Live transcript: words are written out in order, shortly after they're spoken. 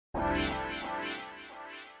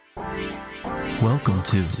Welcome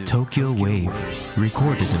to Tokyo Wave,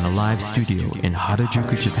 recorded in a live studio in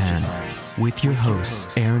Harajuku, Japan, with your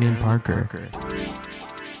hosts Aaron and Parker.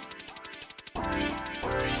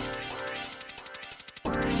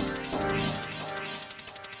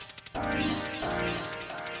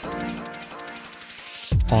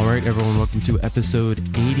 Alright everyone, welcome to episode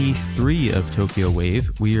 83 of Tokyo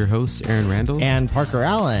Wave. We are your hosts Aaron Randall and Parker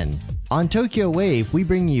Allen. On Tokyo Wave, we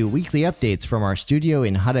bring you weekly updates from our studio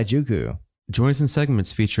in Harajuku. Join us in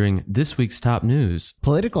segments featuring this week's top news,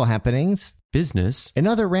 political happenings, business, and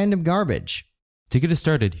other random garbage. To get us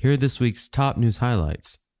started, here are this week's top news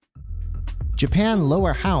highlights. Japan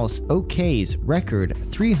lower house okays record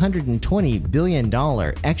 $320 billion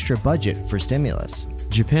extra budget for stimulus.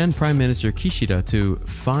 Japan Prime Minister Kishida to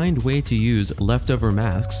find way to use leftover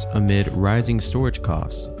masks amid rising storage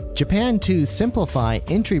costs. Japan to simplify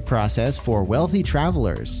entry process for wealthy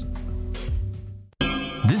travelers.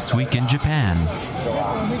 This week in Japan.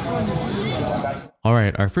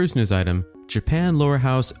 Alright, our first news item. Japan lower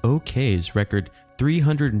house okays record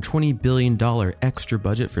 $320 billion extra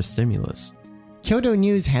budget for stimulus. Kyodo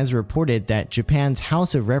News has reported that Japan's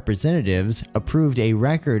House of Representatives approved a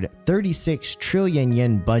record 36 trillion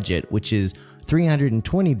yen budget, which is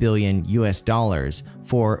 320 billion US dollars,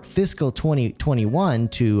 for fiscal 2021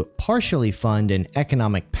 to partially fund an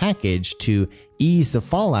economic package to ease the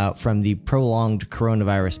fallout from the prolonged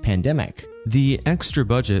coronavirus pandemic. The extra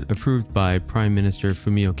budget, approved by Prime Minister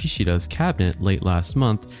Fumio Kishida's cabinet late last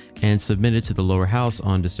month and submitted to the lower house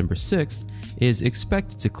on December 6th, is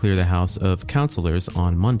expected to clear the House of Councilors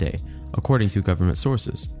on Monday, according to government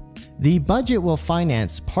sources. The budget will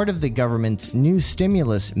finance part of the government's new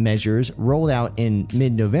stimulus measures rolled out in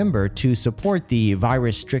mid-November to support the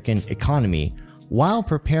virus-stricken economy, while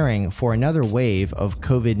preparing for another wave of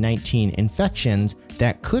COVID-19 infections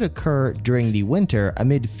that could occur during the winter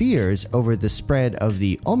amid fears over the spread of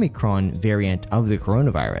the Omicron variant of the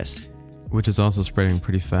coronavirus. Which is also spreading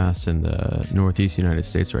pretty fast in the northeast United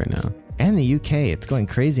States right now. And the UK. It's going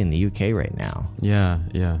crazy in the UK right now.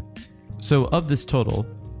 Yeah. So of this total,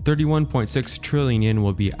 31.6 trillion yen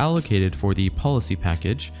will be allocated for the policy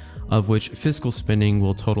package, of which fiscal spending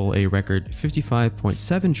will total a record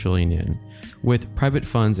 55.7 trillion yen. With private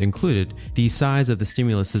funds included, the size of the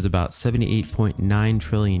stimulus is about 78.9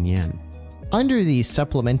 trillion yen. Under the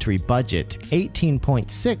supplementary budget,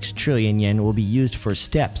 18.6 trillion yen will be used for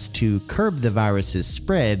steps to curb the virus's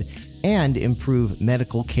spread and improve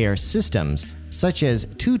medical care systems, such as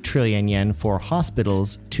 2 trillion yen for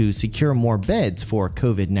hospitals to secure more beds for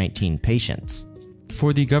COVID-19 patients.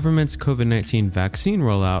 For the government's COVID-19 vaccine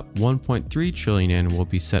rollout, 1.3 trillion yen will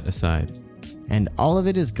be set aside. And all of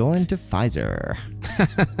it is going to Pfizer.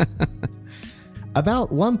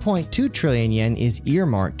 About 1.2 trillion yen is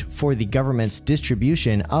earmarked for the government's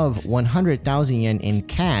distribution of 100,000 yen in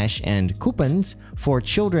cash and coupons for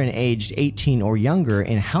children aged 18 or younger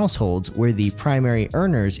in households where the primary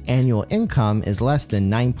earner's annual income is less than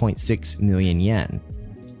 9.6 million yen.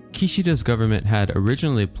 Kishida's government had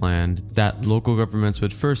originally planned that local governments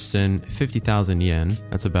would first send 50,000 yen,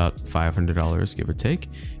 that's about $500 give or take,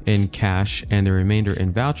 in cash and the remainder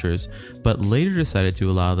in vouchers, but later decided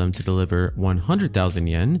to allow them to deliver 100,000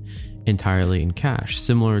 yen entirely in cash,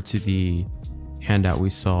 similar to the handout we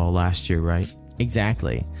saw last year, right?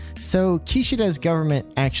 Exactly. So Kishida's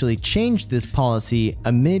government actually changed this policy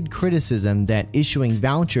amid criticism that issuing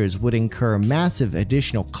vouchers would incur massive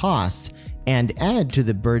additional costs and add to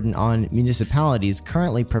the burden on municipalities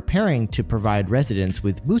currently preparing to provide residents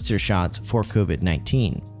with booster shots for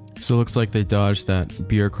COVID-19. So it looks like they dodged that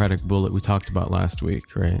bureaucratic bullet we talked about last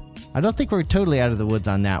week, right? I don't think we're totally out of the woods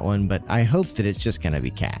on that one, but I hope that it's just going to be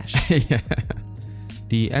cash. Yeah.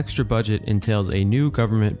 The extra budget entails a new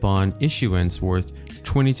government bond issuance worth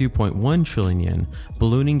 22.1 trillion yen,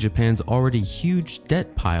 ballooning Japan's already huge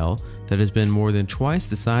debt pile that has been more than twice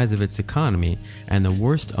the size of its economy and the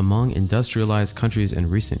worst among industrialized countries in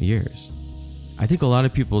recent years. I think a lot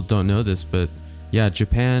of people don't know this, but yeah,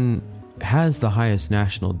 Japan has the highest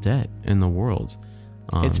national debt in the world.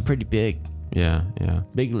 It's pretty big. Yeah.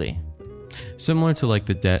 Bigly. Similar to like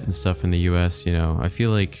the debt and stuff in the US, I feel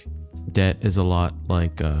like debt is a lot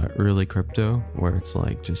like early crypto, where it's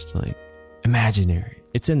like just like imaginary.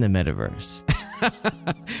 It's in the metaverse.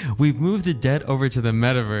 We've moved the debt over to the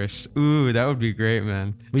metaverse. Ooh, that would be great,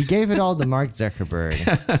 man. We gave it all to Mark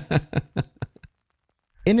Zuckerberg.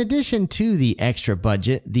 In addition to the extra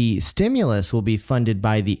budget, the stimulus will be funded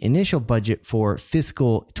by the initial budget for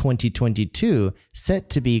fiscal 2022, set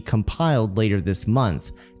to be compiled later this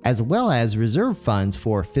month, as well as reserve funds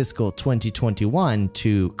for fiscal 2021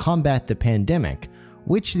 to combat the pandemic,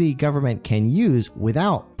 which the government can use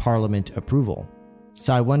without parliament approval.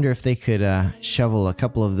 So I wonder if they could shovel a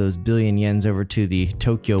couple of those billion yens over to the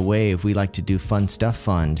Tokyo Wave We Like to Do Fun Stuff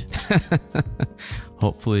Fund.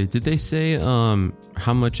 Hopefully. Did they say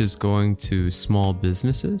how much is going to small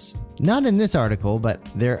businesses? Not in this article, but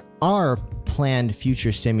there are planned future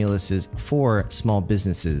stimuluses for small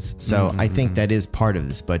businesses. So I think that is part of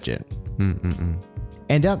this budget.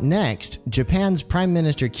 And up next, Japan's Prime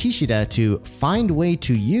Minister Kishida to find way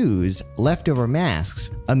to use leftover masks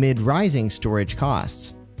amid rising storage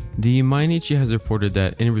costs. The Mainichi has reported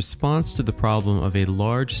that in response to the problem of a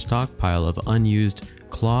large stockpile of unused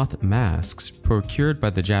cloth masks procured by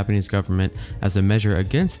the Japanese government as a measure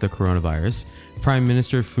against the coronavirus, Prime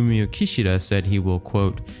Minister Fumio Kishida said he will,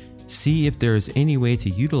 quote, see if there is any way to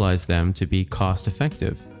utilize them to be cost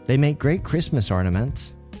effective. They make great Christmas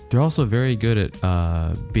ornaments. They're also very good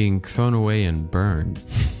at being thrown away and burned.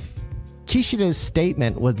 Kishida's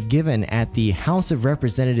statement was given at the House of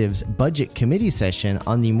Representatives Budget Committee session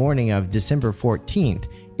on the morning of December 14th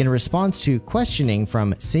in response to questioning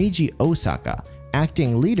from Seiji Osaka,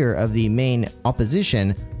 acting leader of the main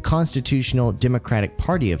opposition Constitutional Democratic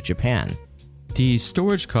Party of Japan. The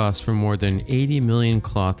storage costs for more than 80 million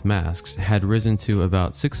cloth masks had risen to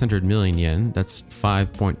about 600 million yen, that's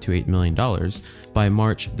 $5.28 million, by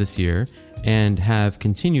March this year, and have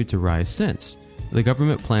continued to rise since. The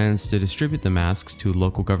government plans to distribute the masks to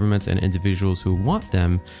local governments and individuals who want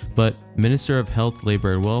them, but Minister of Health,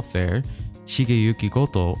 Labor and Welfare, Shigeyuki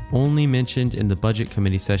Goto, only mentioned in the Budget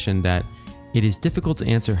Committee session that it is difficult to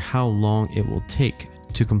answer how long it will take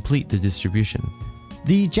to complete the distribution.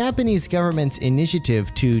 The Japanese government's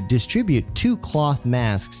initiative to distribute 2 cloth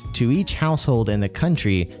masks to each household in the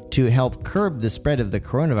country to help curb the spread of the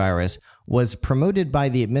coronavirus was promoted by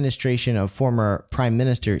the administration of former Prime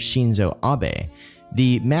Minister Shinzo Abe.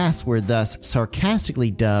 The masks were thus sarcastically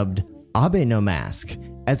dubbed Abenomasks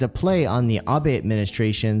as a play on the Abe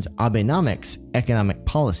administration's Abenomasks economic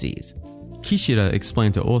policies. Kishida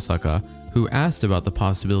explained to Osaka, who asked about the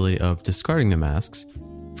possibility of discarding the masks,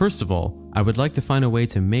 first of all, I would like to find a way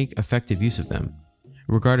to make effective use of them.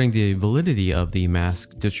 Regarding the validity of the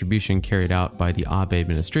mask distribution carried out by the Abe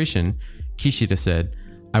administration, Kishida said,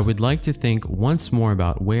 I would like to think once more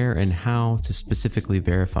about where and how to specifically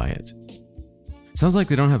verify it. Sounds like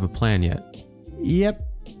they don't have a plan yet. Yep.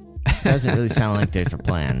 Doesn't really sound like there's a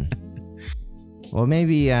plan. Well,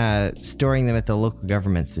 maybe storing them at the local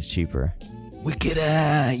governments is cheaper. We could,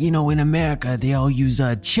 in America, they all use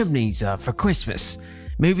chimneys for Christmas.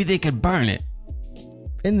 Maybe they could burn it.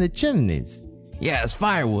 In the chimneys? Yeah, it's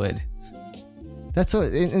firewood. That's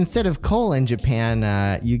what, instead of coal in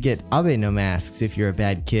Japan, you get Abenomasks if you're a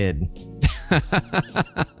bad kid.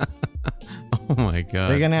 Oh my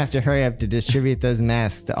god. They're gonna have to hurry up to distribute those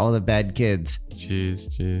masks to all the bad kids.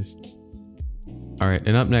 Jeez. Alright,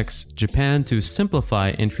 and up next, Japan to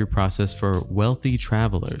simplify entry process for wealthy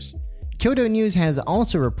travelers. Kyodo News has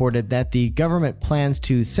also reported that the government plans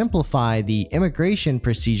to simplify the immigration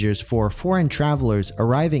procedures for foreign travelers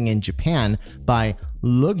arriving in Japan by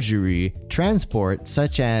luxury transport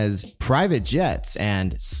such as private jets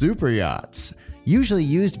and superyachts, usually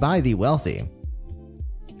used by the wealthy.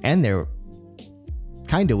 And their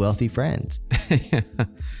kind of wealthy friends.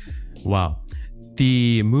 Wow.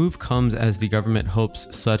 The move comes as the government hopes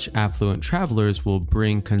such affluent travelers will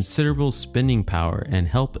bring considerable spending power and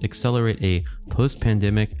help accelerate a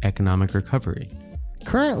post-pandemic economic recovery.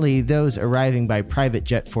 Currently, those arriving by private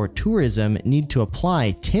jet for tourism need to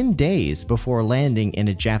apply 10 days before landing in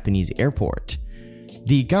a Japanese airport.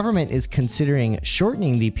 The government is considering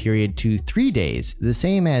shortening the period to 3 days, the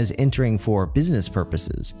same as entering for business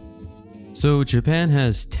purposes. So Japan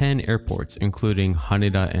has 10 airports, including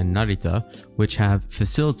Haneda and Narita, which have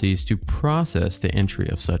facilities to process the entry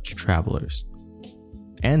of such travelers.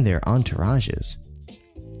 And their entourages.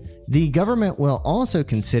 The government will also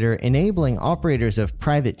consider enabling operators of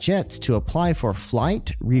private jets to apply for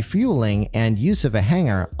flight, refueling, and use of a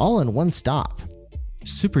hangar all in one stop.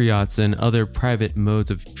 Superyachts and other private modes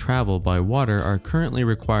of travel by water are currently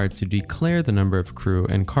required to declare the number of crew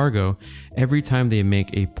and cargo every time they make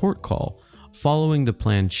a port call. Following the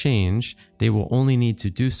planned change, they will only need to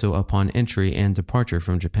do so upon entry and departure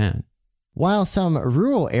from Japan. While some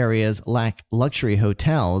rural areas lack luxury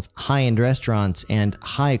hotels, high-end restaurants, and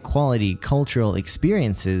high-quality cultural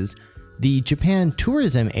experiences, the Japan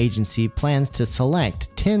Tourism Agency plans to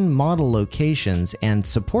select 10 model locations and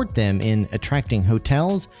support them in attracting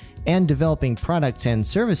hotels and developing products and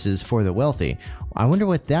services for the wealthy. I wonder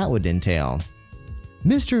what that would entail.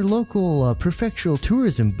 Mr. Local Prefectural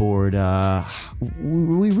Tourism Board,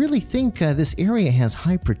 we really think this area has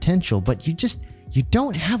high potential, but you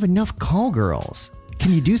don't have enough call girls.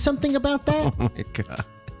 Can you do something about that? Oh my God.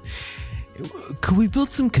 Could we build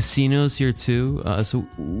some casinos here too? So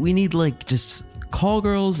we need like just call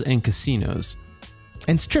girls and casinos.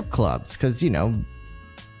 And strip clubs, because,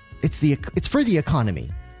 it's for the economy.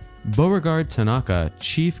 Beauregard Tanaka,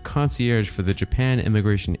 chief concierge for the Japan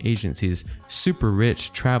Immigration Agency's Super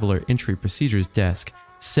Rich Traveler Entry Procedures Desk,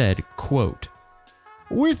 said, quote,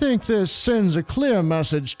 "We think this sends a clear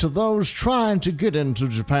message to those trying to get into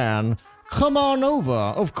Japan. Come on over.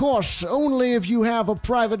 Of course, only if you have a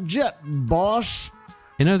private jet, boss."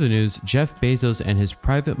 In other news, Jeff Bezos and his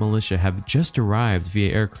private militia have just arrived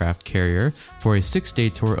via aircraft carrier for a 6-day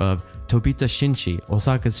tour of Tobita Shinchi,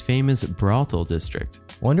 Osaka's famous brothel district.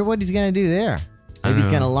 Wonder what he's going to do there. Maybe he's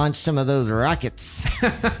going to launch some of those rockets.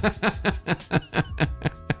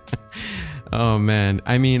 Oh man,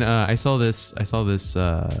 I mean, I saw this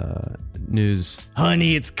news.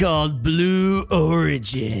 Honey, it's called Blue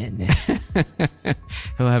Origin.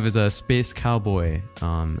 He'll have his space cowboy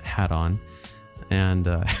hat on, and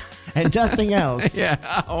and nothing else.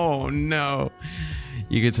 Yeah. Oh no.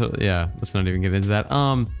 You could totally. Yeah. Let's not even get into that.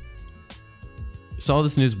 Saw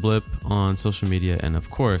this news blip on social media, and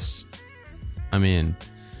of course, I mean,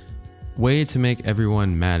 way to make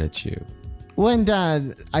everyone mad at you. When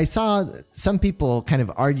I saw some people kind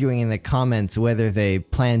of arguing in the comments whether they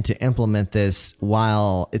plan to implement this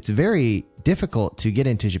while it's very difficult to get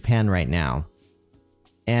into Japan right now.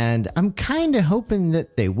 And I'm kind of hoping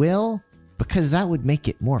that they will, because that would make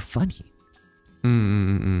it more funny.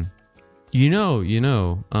 I'm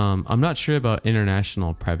not sure about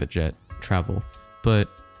international private jet travel, but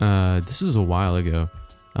this is a while ago.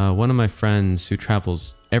 One of my friends who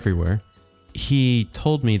travels everywhere, he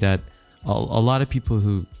told me that a lot of people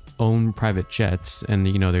who own private jets and,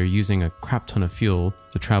 they're using a crap ton of fuel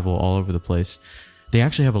to travel all over the place, they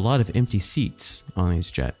actually have a lot of empty seats on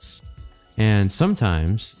these jets. And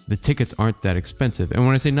sometimes the tickets aren't that expensive. And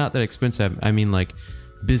when I say not that expensive, I mean like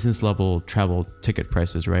business level travel ticket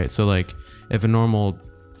prices, right? So like if a normal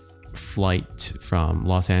flight from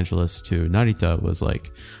Los Angeles to Narita was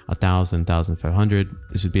like 1,000, 1,500,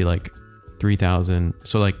 this would be like 3,000.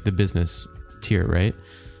 So like the business tier, right?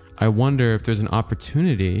 I wonder if there's an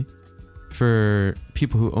opportunity for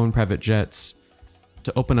people who own private jets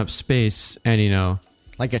to open up space and,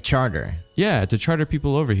 like a charter. Yeah, to charter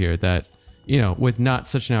people over here that, with not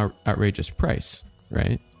such an outrageous price,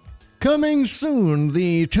 right? Coming soon,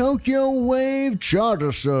 the Tokyo Wave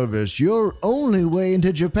Charter Service, your only way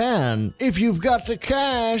into Japan. If you've got the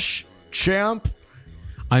cash, champ.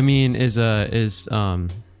 I mean, as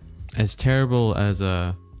terrible as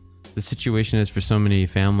the situation is for so many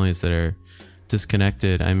families that are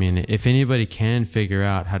disconnected. I mean, if anybody can figure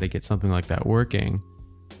out how to get something like that working,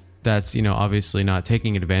 that's, obviously not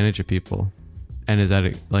taking advantage of people and is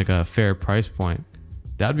at a fair price point,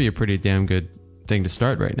 that'd be a pretty damn good thing to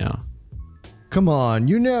start right now. Come on,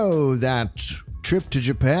 you know that trip to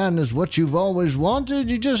Japan is what you've always wanted.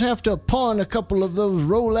 You just have to pawn a couple of those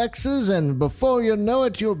Rolexes, and before you know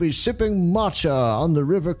it, you'll be sipping matcha on the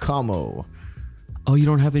River Kamo. Oh, you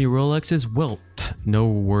don't have any Rolexes? Well, no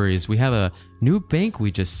worries. We have a new bank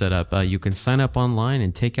we just set up. You can sign up online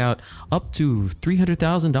and take out up to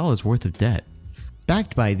 $300,000 worth of debt.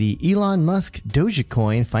 Backed by the Elon Musk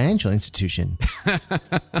Dogecoin financial institution.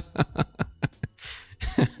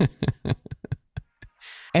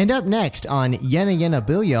 And up next on Yena Yena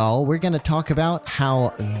Bilyal, we're going to talk about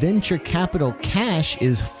how venture capital cash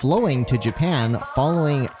is flowing to Japan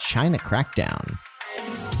following China crackdown.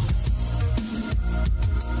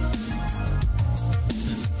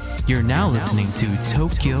 You're now listening to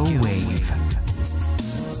Tokyo Wave.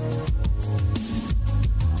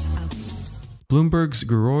 Bloomberg's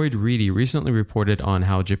Geroyd Reedy recently reported on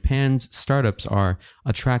how Japan's startups are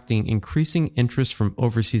attracting increasing interest from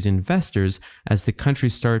overseas investors as the country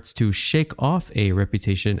starts to shake off a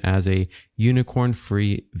reputation as a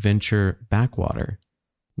unicorn-free venture backwater.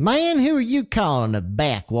 Man, who are you calling a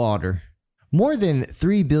backwater? More than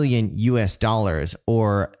 $3 billion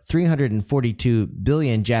or 342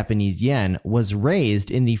 billion Japanese yen was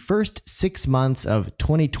raised in the first 6 months of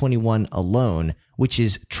 2021 alone, which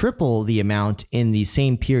is triple the amount in the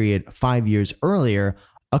same period 5 years earlier,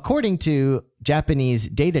 according to Japanese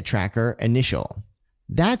data tracker Initial.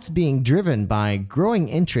 That's being driven by growing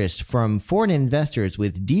interest from foreign investors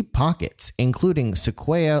with deep pockets, including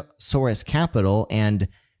Sequoia Soros Capital and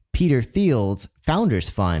Peter Thiel's Founders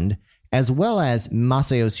Fund, as well as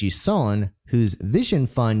Masayoshi Son, whose Vision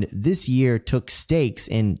Fund this year took stakes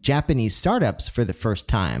in Japanese startups for the first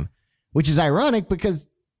time, which is ironic because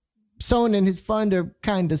Son and his fund are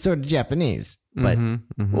kind of sort of Japanese, but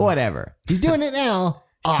whatever. He's doing it now.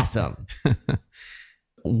 Awesome.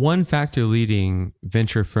 One factor leading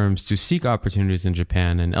venture firms to seek opportunities in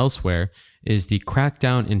Japan and elsewhere is the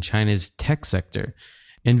crackdown in China's tech sector.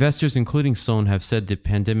 Investors, including Sohn, have said the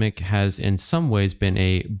pandemic has in some ways been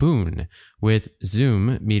a boon, with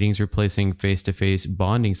Zoom meetings replacing face-to-face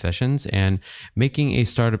bonding sessions and making a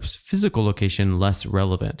startup's physical location less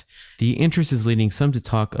relevant. The interest is leading some to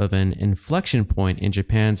talk of an inflection point in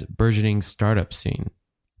Japan's burgeoning startup scene.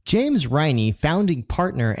 James Riney, founding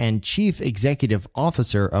partner and chief executive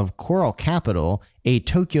officer of Coral Capital, a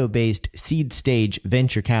Tokyo-based seed-stage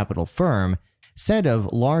venture capital firm, said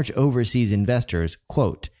of large overseas investors,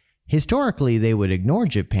 quote, "Historically, they would ignore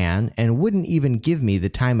Japan and wouldn't even give me the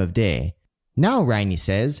time of day. Now," Riney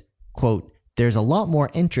says, quote, "there's a lot more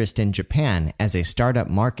interest in Japan as a startup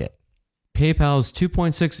market." PayPal's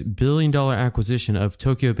 $2.6 billion acquisition of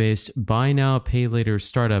Tokyo-based buy now, pay later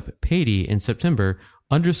startup Paydi in September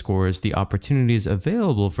underscores the opportunities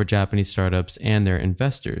available for Japanese startups and their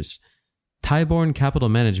investors. Taiborn Capital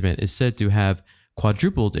Management is said to have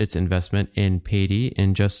quadrupled its investment in Paydi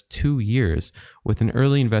in just 2 years, with an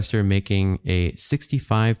early investor making a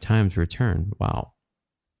 65 times return. Wow.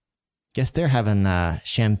 Guess they're having a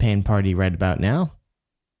champagne party right about now.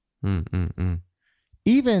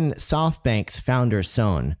 Even SoftBank's founder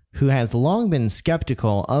Sohn, who has long been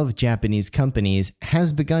skeptical of Japanese companies,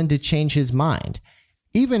 has begun to change his mind.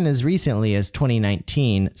 Even as recently as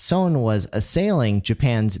 2019, Sohn was assailing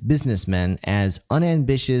Japan's businessmen as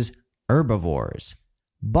unambitious herbivores.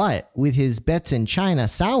 But with his bets in China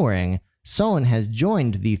souring, Sohn has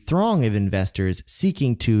joined the throng of investors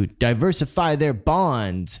seeking to diversify their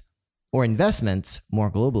bonds or investments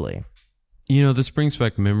more globally. You know, this brings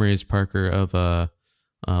back memories, Parker, of a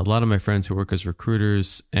lot of my friends who work as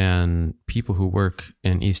recruiters and people who work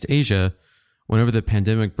in East Asia. Whenever the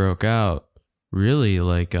pandemic broke out, really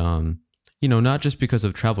not just because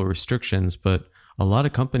of travel restrictions, but a lot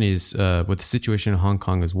of companies with the situation in Hong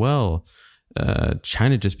Kong as well,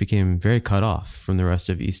 China just became very cut off from the rest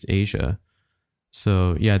of East Asia.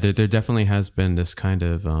 So yeah, there definitely has been this kind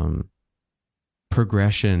of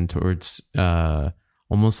progression towards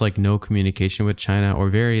almost like no communication with China, or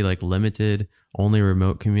very like limited, only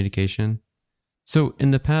remote communication. So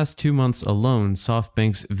in the past 2 months alone,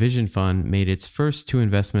 SoftBank's Vision Fund made its first 2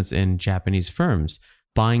 investments in Japanese firms,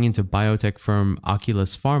 buying into biotech firm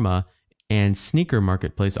Oculus Pharma and sneaker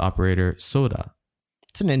marketplace operator Soda.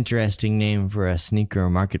 It's an interesting name for a sneaker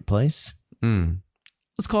marketplace.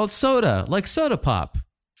 Let's call it Soda, like soda pop.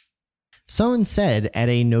 Sohn said at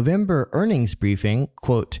a November earnings briefing,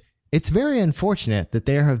 quote, "It's very unfortunate that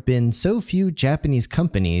there have been so few Japanese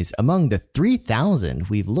companies among the 3,000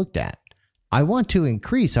 we've looked at. I want to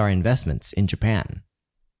increase our investments in Japan."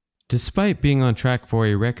 Despite being on track for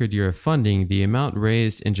a record year of funding, the amount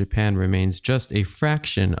raised in Japan remains just a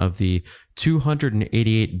fraction of the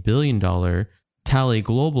 $288 billion tally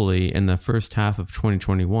globally in the first half of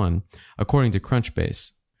 2021, according to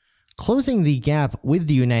Crunchbase. Closing the gap with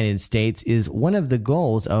the United States is one of the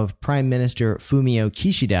goals of Prime Minister Fumio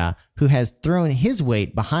Kishida, who has thrown his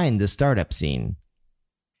weight behind the startup scene.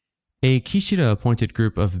 A Kishida-appointed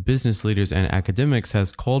group of business leaders and academics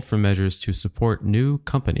has called for measures to support new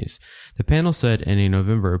companies. The panel said in a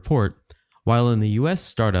November report, while in the US,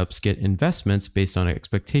 startups get investments based on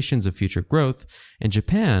expectations of future growth, in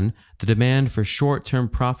Japan, the demand for short-term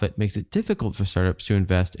profit makes it difficult for startups to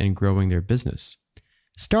invest in growing their business.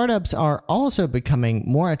 Startups are also becoming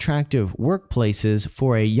more attractive workplaces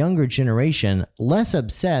for a younger generation less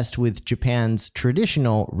obsessed with Japan's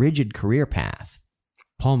traditional rigid career path.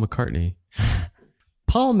 Paul McCartney.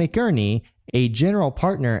 Paul McCartney, a general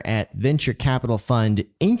partner at venture capital fund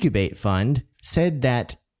Incubate Fund, said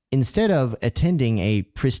that instead of attending a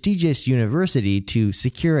prestigious university to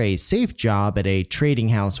secure a safe job at a trading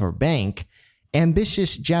house or bank,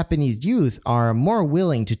 ambitious Japanese youth are more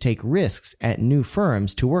willing to take risks at new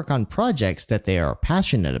firms to work on projects that they are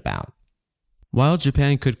passionate about. While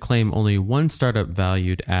Japan could claim only one startup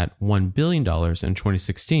valued at $1 billion in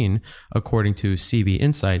 2016, according to CB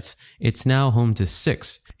Insights, it's now home to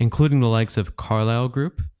 6, including the likes of Carlyle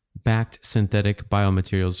Group, backed synthetic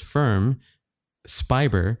biomaterials firm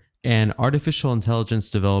Spiber, and artificial intelligence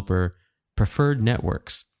developer Preferred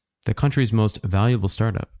Networks, the country's most valuable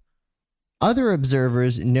startup. Other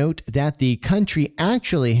observers note that the country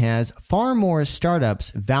actually has far more startups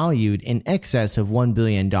valued in excess of $1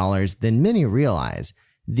 billion than many realize.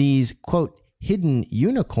 These, quote, hidden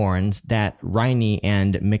unicorns that Riney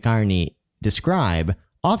and McCartney describe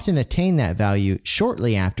often attain that value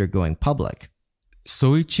shortly after going public.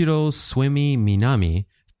 Soichiro Suemi Minami,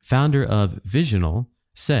 founder of Visional,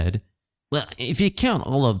 said, Well, if you count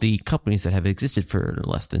all of the companies that have existed for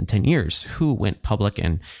less than 10 years, who went public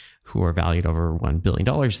and who are valued over $1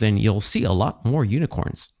 billion, then you'll see a lot more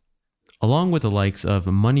unicorns. Along with the likes of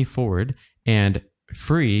Money Forward and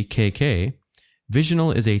Free KK,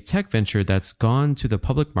 Visional is a tech venture that's gone to the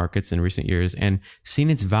public markets in recent years and seen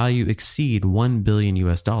its value exceed $1 billion.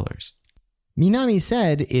 Minami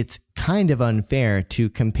said it's kind of unfair to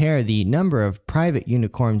compare the number of private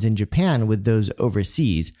unicorns in Japan with those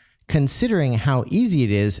overseas, considering how easy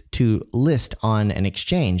it is to list on an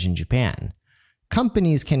exchange in Japan.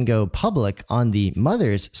 Companies can go public on the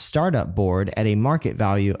Mother's startup board at a market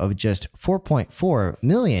value of just $4.4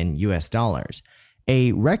 million.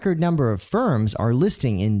 A record number of firms are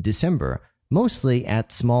listing in December, mostly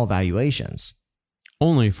at small valuations.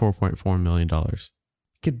 Only $4.4 million.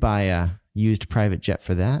 Could buy a used private jet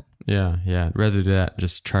for that. Yeah. Rather do that,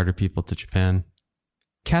 just charter people to Japan.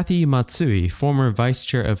 Kathy Matsui, former vice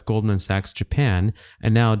chair of Goldman Sachs Japan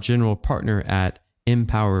and now general partner at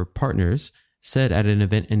Empower Partners, said at an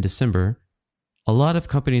event in December, "A lot of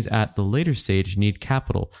companies at the later stage need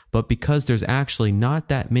capital, but because there's actually not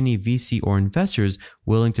that many VC or investors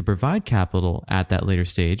willing to provide capital at that later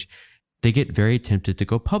stage, they get very tempted to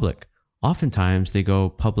go public. Oftentimes, they go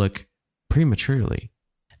public prematurely."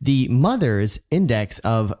 The Mother's Index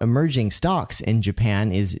of Emerging Stocks in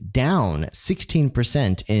Japan is down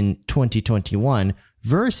 16% in 2021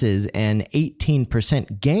 versus an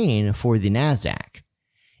 18% gain for the Nasdaq.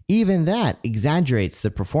 Even that exaggerates the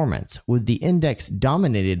performance, with the index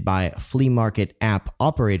dominated by flea market app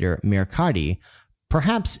operator Mercari,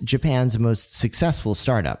 perhaps Japan's most successful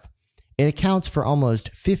startup. It accounts for almost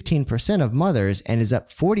 15% of Mothers and is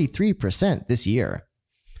up 43% this year.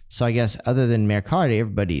 So I guess other than Mercari,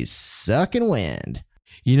 everybody's sucking wind.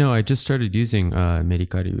 I just started using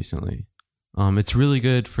Mercari recently. It's really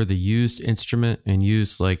good for the used instrument and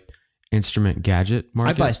used instrument gadget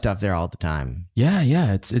market. I buy stuff there all the time.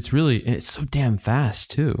 Yeah. It's so damn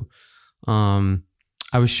fast too. I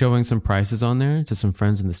was showing some prices on there to some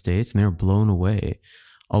friends in the States and they were blown away.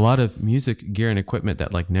 A lot of music gear and equipment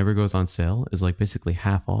that never goes on sale is basically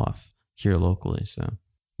half off here locally. So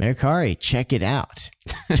Mercari, check it out.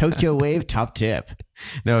 Tokyo Wave top tip.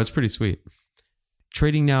 No, it's pretty sweet.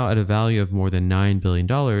 Trading now at a value of more than $9 billion,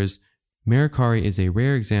 Mercari is a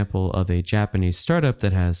rare example of a Japanese startup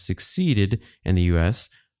that has succeeded in the US,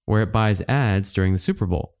 where it buys ads during the Super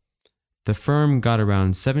Bowl. The firm got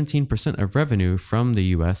around 17% of revenue from the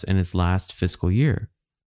US in its last fiscal year.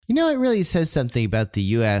 It really says something about the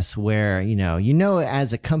US where,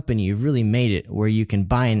 as a company, you've really made it where you can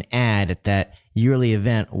buy an ad at that yearly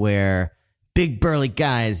event where big burly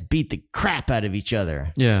guys beat the crap out of each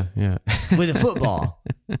other. Yeah. With a football.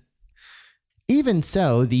 Even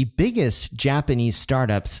so, the biggest Japanese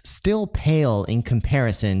startups still pale in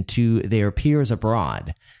comparison to their peers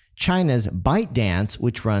abroad. China's ByteDance,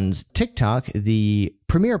 which runs TikTok, the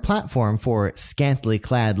premier platform for scantily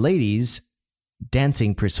clad ladies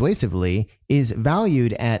dancing persuasively, is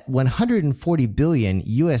valued at $140 billion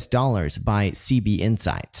by CB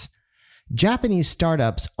Insights. Japanese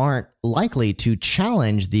startups aren't likely to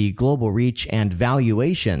challenge the global reach and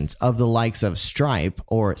valuations of the likes of Stripe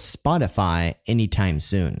or Spotify anytime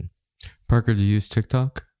soon. Parker, do you use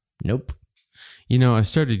TikTok? Nope. I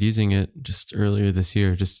started using it just earlier this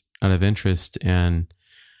year, just out of interest, and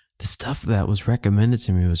the stuff that was recommended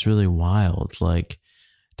to me was really wild.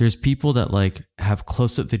 There's people that have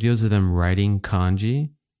close-up videos of them writing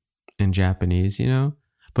kanji in Japanese,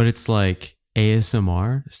 but it's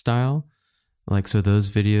ASMR style. So those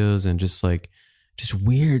videos and just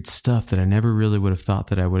weird stuff that I never really would have thought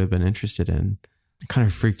that I would have been interested in. It kind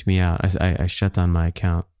of freaked me out. I shut down my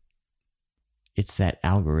account. It's that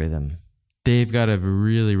algorithm. They've got a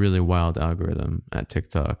really, really wild algorithm at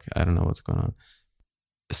TikTok. I don't know what's going on.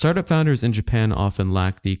 Startup founders in Japan often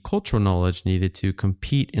lack the cultural knowledge needed to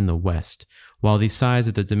compete in the West, while the size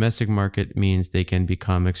of the domestic market means they can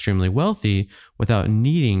become extremely wealthy without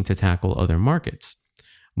needing to tackle other markets.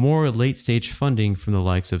 More late-stage funding from the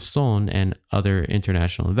likes of Son and other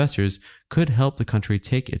international investors could help the country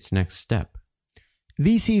take its next step.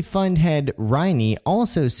 VC fund head Riney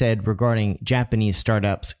also said regarding Japanese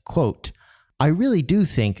startups, quote, "I really do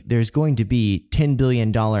think there's going to be $10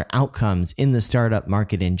 billion outcomes in the startup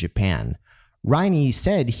market in Japan." Riney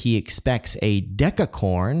said he expects a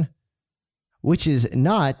decacorn, which is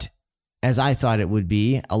not, as I thought it would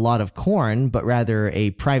be, a lot of corn, but rather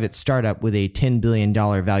a private startup with a $10 billion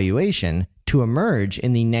valuation to emerge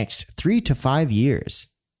in the next 3 to 5 years.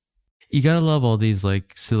 You gotta love all these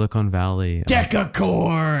Silicon Valley.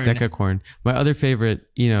 Decacorn! Decacorn. My other favorite,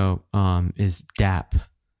 is DAP.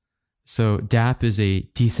 So DApp is a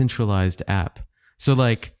decentralized app. So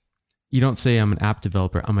like, you don't say I'm an app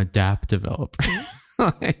developer, I'm a DApp developer.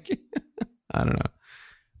 Like, I don't know.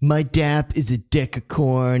 My DApp is a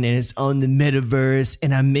decacorn and it's on the metaverse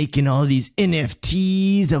and I'm making all these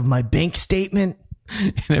NFTs of my bank statement.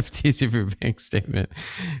 NFTs of your bank statement.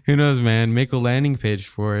 Who knows, man? Make a landing page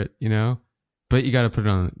for it, you know? But you got to put it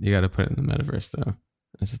on, you got to put it in the metaverse though.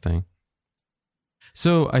 That's the thing.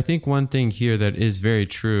 So I think one thing here that is very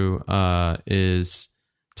true is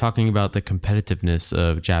talking about the competitiveness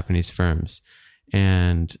of Japanese firms.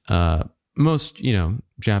 And most, you know,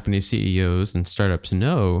 Japanese CEOs and startups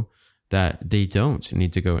know that they don't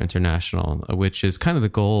need to go international, which is kind of the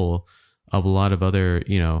goal of a lot of other,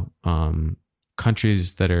 you know,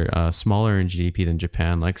 countries that are smaller in GDP than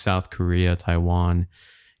Japan, like South Korea, Taiwan.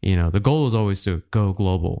 You know, the goal is always to go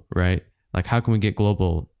global, right? Like, how can we get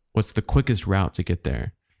global? What's the quickest route to get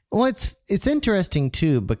there? Well, it's interesting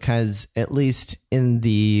too, because at least in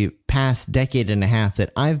the past decade and a half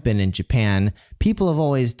that I've been in Japan, people have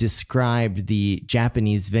always described the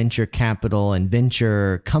Japanese venture capital and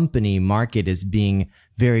venture company market as being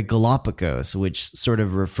very Galapagos, which sort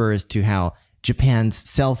of refers to how Japan's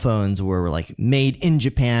cell phones were like made in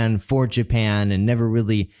Japan for Japan and never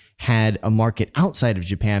really had a market outside of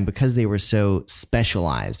Japan because they were so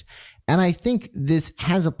specialized. And I think this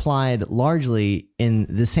has applied largely in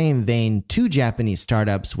the same vein to Japanese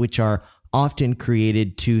startups, which are often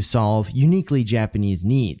created to solve uniquely Japanese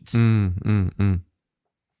needs.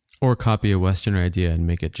 Or copy a Western idea and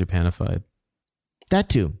make it Japanified. That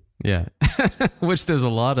too. Yeah. Which there's a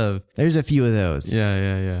lot of. There's a few of those.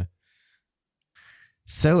 Yeah.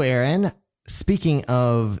 So, Aaron, speaking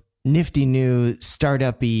of nifty new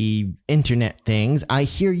startup-y internet things, I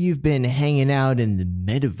hear you've been hanging out in the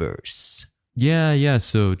metaverse. Yeah.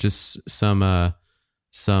 So just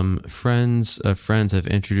some friends of friends have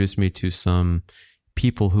introduced me to some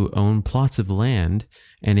people who own plots of land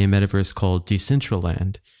in a metaverse called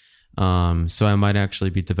Decentraland. So I might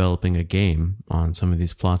actually be developing a game on some of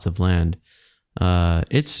these plots of land.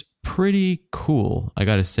 It's pretty cool, I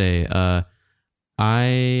gotta say.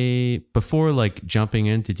 Before like jumping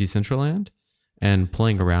into Decentraland and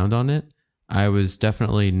playing around on it, I was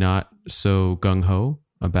definitely not so gung-ho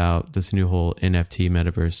about this new whole NFT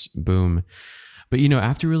metaverse boom. But, you know,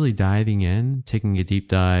 after really diving in, taking a deep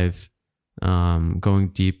dive, going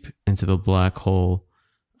deep into the black hole,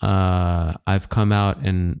 I've come out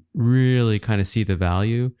and really kind of see the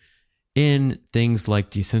value in things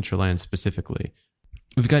like Decentraland specifically.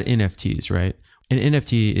 We've got NFTs, right? An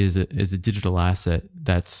NFT is a digital asset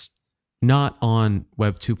that's not on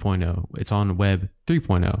Web 2.0. It's on Web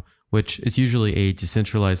 3.0, which is usually a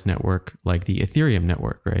decentralized network like the Ethereum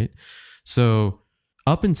network, right? So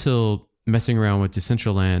up until messing around with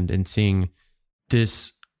Decentraland and seeing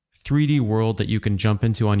this 3D world that you can jump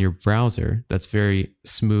into on your browser that's very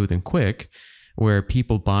smooth and quick, where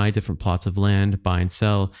people buy different plots of land, buy and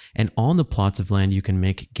sell, and on the plots of land you can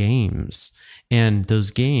make games. And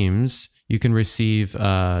those games, you can receive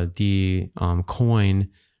the coin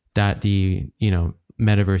that the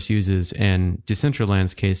metaverse uses. And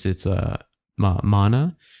Decentraland's case, it's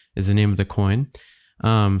mana is the name of the coin.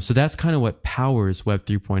 So that's kind of what powers Web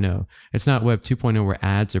 3.0. It's not Web 2.0 where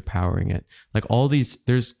ads are powering it. Like all these,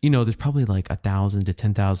 there's probably like 1,000 to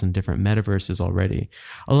 10,000 different metaverses already.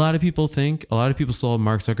 A lot of people saw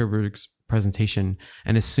Mark Zuckerberg's presentation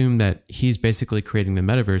and assume that he's basically creating the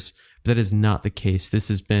metaverse. But that is not the case. This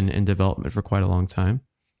has been in development for quite a long time.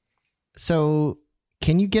 So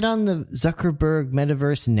can you get on the Zuckerberg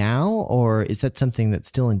metaverse now, or is that something that's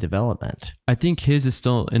still in development? I think his is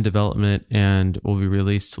still in development and will be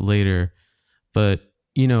released later. But,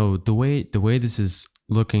 you know, the way this is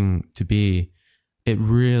looking to be, it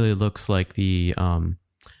really looks like the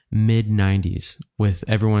mid 90s with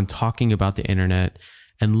everyone talking about the internet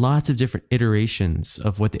and lots of different iterations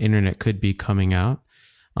of what the internet could be coming out.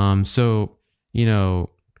 So, you know,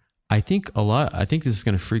 I think this is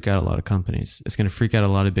going to freak out a lot of companies. It's going to freak out a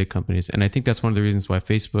lot of big companies. And I think that's one of the reasons why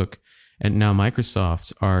Facebook and now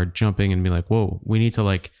Microsoft are jumping and be like, whoa, we need to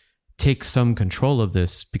like take some control of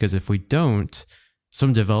this, because if we don't,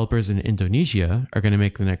 some developers in Indonesia are going to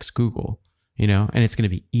make the next Google, you know, and it's going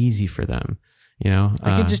to be easy for them, you know.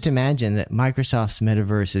 I can just imagine that Microsoft's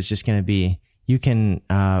metaverse is just going to be, you can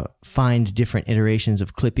find different iterations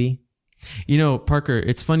of Clippy. You know, Parker,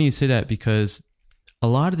 it's funny you say that, because a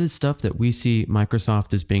lot of this stuff that we see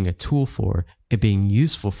Microsoft as being a tool for, it being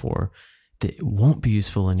useful for, it won't be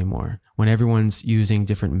useful anymore when everyone's using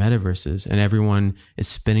different metaverses and everyone is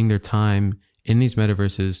spending their time in these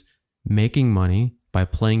metaverses making money by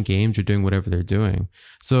playing games or doing whatever they're doing.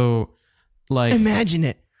 So, like, imagine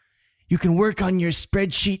it. You can work on your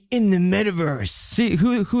spreadsheet in the metaverse. See,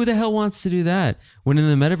 who the hell wants to do that? When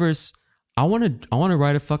in the metaverse, I want to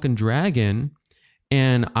ride a fucking dragon,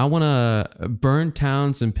 and I want to burn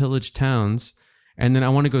towns and pillage towns, and then I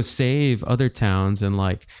want to go save other towns and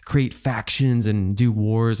like create factions and do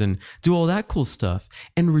wars and do all that cool stuff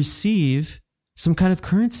and receive some kind of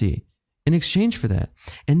currency in exchange for that.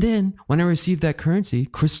 And then when I receive that currency,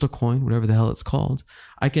 crystal coin, whatever the hell it's called,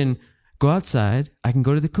 I can go outside, I can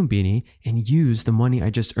go to the combini and use the money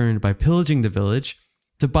I just earned by pillaging the village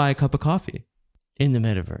to buy a cup of coffee. In the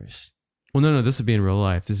metaverse. Well, no, this would be in real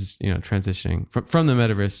life. This is, transitioning from the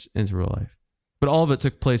metaverse into real life. But all of it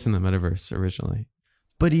took place in the metaverse originally.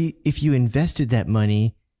 But if you invested that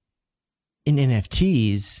money in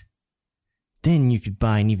NFTs, then you could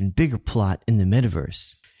buy an even bigger plot in the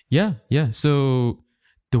metaverse. Yeah. So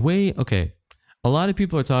a lot of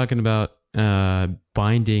people are talking about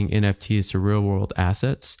binding NFTs to real world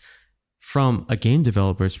assets. From a game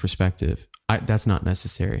developer's perspective, that's not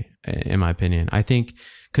necessary, in my opinion. I think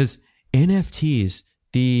because NFTs,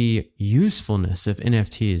 the usefulness of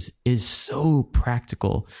NFTs is so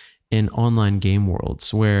practical in online game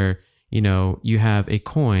worlds where, you have a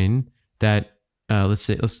coin that, let's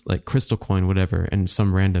like crystal coin, whatever, in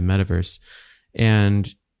some random metaverse.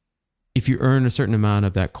 And if you earn a certain amount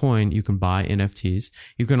of that coin, you can buy NFTs.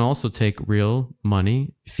 You can also take real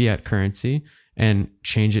money, fiat currency, and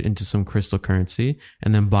change it into some crystal currency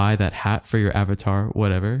and then buy that hat for your avatar,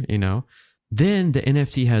 whatever, Then the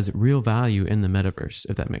NFT has real value in the metaverse,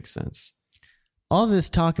 if that makes sense. All this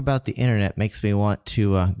talk about the internet makes me want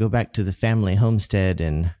to go back to the family homestead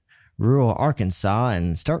in rural Arkansas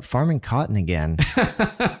and start farming cotton again.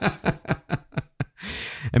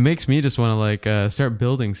 It makes me just want to start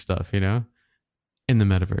building stuff, in the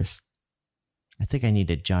metaverse. I think I need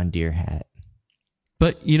a John Deere hat.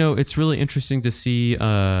 But, it's really interesting to see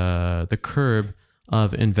the curve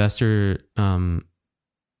of investor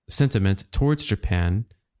sentiment towards Japan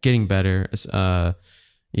getting better,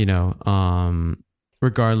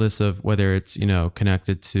 regardless of whether it's,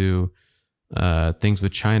 connected to things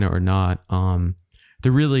with China or not.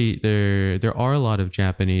 There are a lot of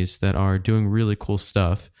Japanese that are doing really cool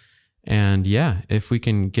stuff. And yeah, if we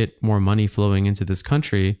can get more money flowing into this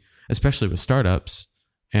country, especially with startups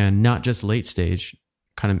and not just late stage,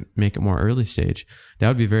 kind of make it more early stage, that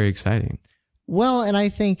would be very exciting. Well, and I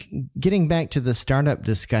think getting back to the startup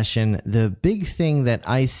discussion, the big thing that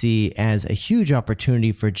I see as a huge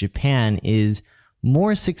opportunity for Japan is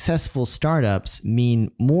more successful startups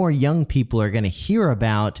mean more young people are going to hear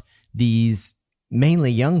about these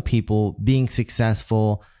mainly young people being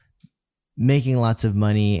successful, making lots of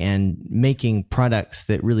money and making products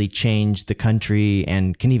that really change the country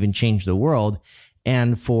and can even change the world.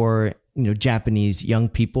 And for, Japanese young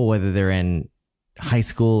people, whether they're in high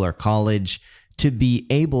school or college, to be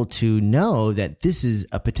able to know that this is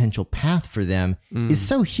a potential path for them is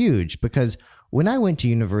so huge. Because when I went to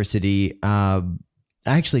university, I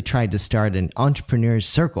actually tried to start an entrepreneur's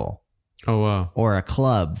circle. Oh, wow. Or a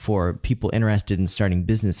club for people interested in starting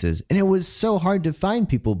businesses. And it was so hard to find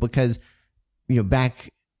people because, back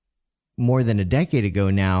more than a decade ago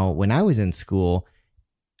now, when I was in school,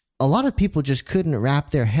 a lot of people just couldn't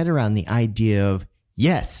wrap their head around the idea of,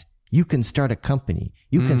 yes, you can start a company.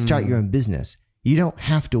 You can start your own business. You don't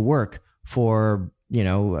have to work for,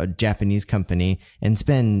 a Japanese company and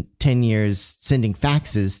spend 10 years sending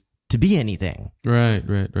faxes to be anything. Right.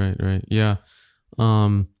 Yeah.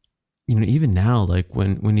 Even now, like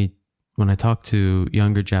when I talk to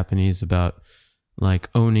younger Japanese about like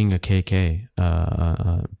owning a KK,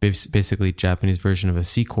 basically Japanese version of a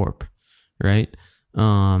C Corp, right?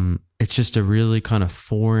 It's just a really kind of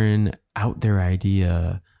foreign, out there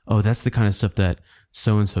idea. Oh, that's the kind of stuff that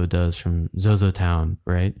so-and-so does from Zozo Town,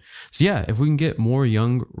 right? So yeah, if we can get more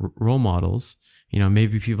young role models,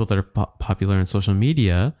 maybe people that are popular on social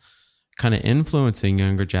media, kind of influencing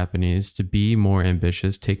younger Japanese to be more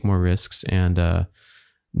ambitious, take more risks, and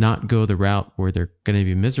not go the route where they're going to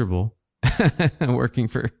be miserable working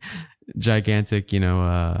for gigantic,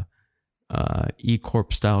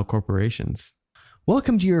 E-Corp style corporations.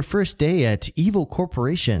 Welcome to your first day at Evil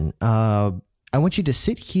Corporation. I want you to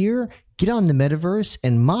sit here, get on the metaverse,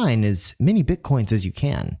 and mine as many Bitcoins as you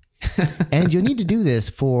can. And you'll need to do this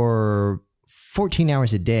for 14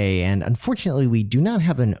 hours a day, and unfortunately, we do not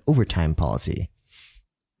have an overtime policy.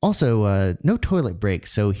 Also, no toilet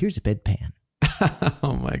breaks, so here's a bedpan.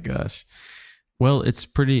 Oh my gosh. Well, it's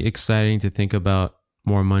pretty exciting to think about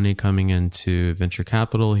more money coming into venture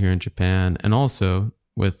capital here in Japan, and also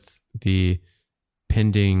with the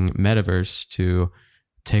pending metaverse to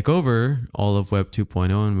take over all of Web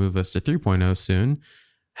 2.0 and move us to 3.0 soon.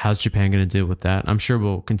 how's Japan going to deal with that? I'm sure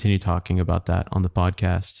we'll continue talking about that on the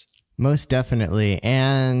podcast. Most definitely.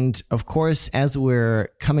 And of course, as we're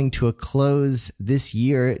coming to a close this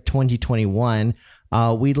year, 2021,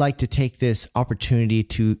 we'd like to take this opportunity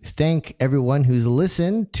to thank everyone who's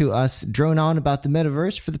listened to us drone on about the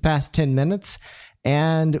metaverse for the past 10 minutes.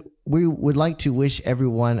 And we would like to wish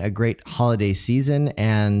everyone a great holiday season.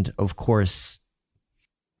 And of course,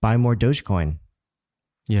 buy more Dogecoin.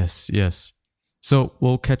 Yes. So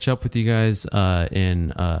we'll catch up with you guys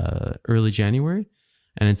in early January.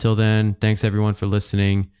 And until then, thanks everyone for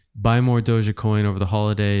listening. Buy more Dogecoin over the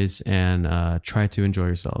holidays and try to enjoy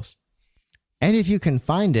yourselves. And if you can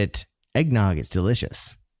find it, eggnog is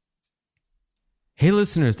delicious. Hey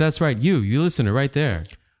listeners, that's right. You listener right there.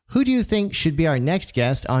 Who do you think should be our next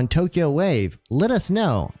guest on Tokyo Wave? Let us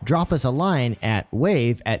know. Drop us a line at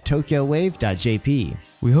wave@tokyowave.jp.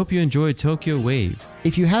 We hope you enjoyed Tokyo Wave.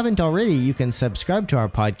 If you haven't already, you can subscribe to our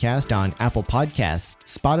podcast on Apple Podcasts,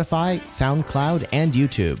 Spotify, SoundCloud, and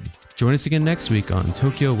YouTube. Join us again next week on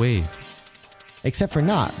Tokyo Wave. Except for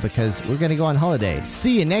not, because we're going to go on holiday.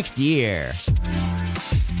 See you next year.